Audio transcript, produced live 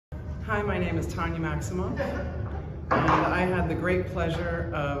Hi, my name is Tanya Maximoff, and I had the great pleasure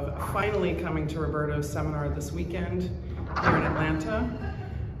of finally coming to Roberto's seminar this weekend here in Atlanta.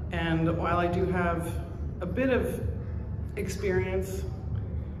 And while I do have a bit of experience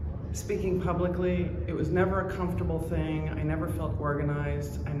speaking publicly, it was never a comfortable thing. I never felt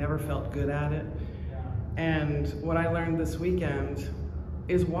organized. I never felt good at it. And what I learned this weekend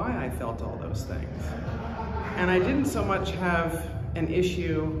is why I felt all those things. And I didn't so much have an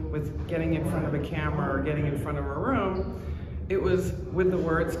issue with getting in front of a camera or getting in front of a room. It was, would the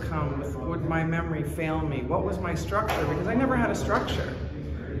words come? Would my memory fail me? What was my structure? Because I never had a structure.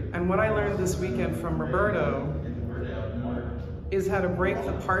 And what I learned this weekend from Roberto is how to break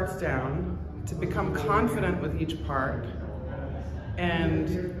the parts down, to become confident with each part.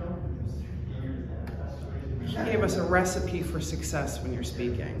 And he gave us a recipe for success when you're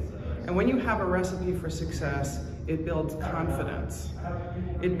speaking. And when you have a recipe for success, it builds confidence.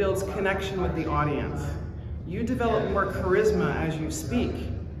 It builds connection with the audience. You develop more charisma as you speak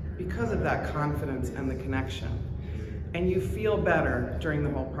because of that confidence and the connection. And you feel better during the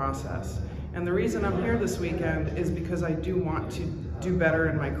whole process. And the reason I'm here this weekend is because I do want to do better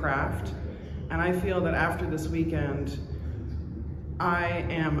in my craft. And I feel that after this weekend, I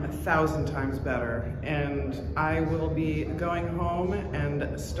am 1,000 times better. And I will be going home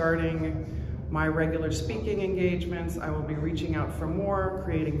and starting my regular speaking engagements. I will be reaching out for more,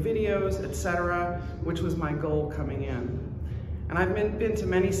 creating videos, etc., which was my goal coming in. And I've been to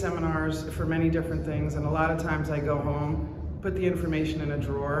many seminars for many different things, and a lot of times I go home, put the information in a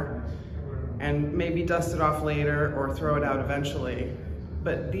drawer, and maybe dust it off later or throw it out eventually.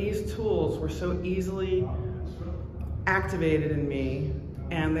 But these tools were so easily activated in me,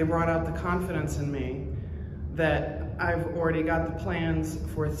 and they brought out the confidence in me that I've already got the plans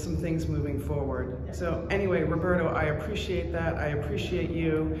for some things moving forward. So anyway, Roberto, I appreciate that. I appreciate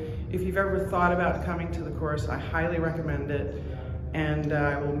you. If you've ever thought about coming to the course, I highly recommend it. And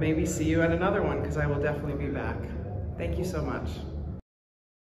I will maybe see you at another one, because I will definitely be back. Thank you so much.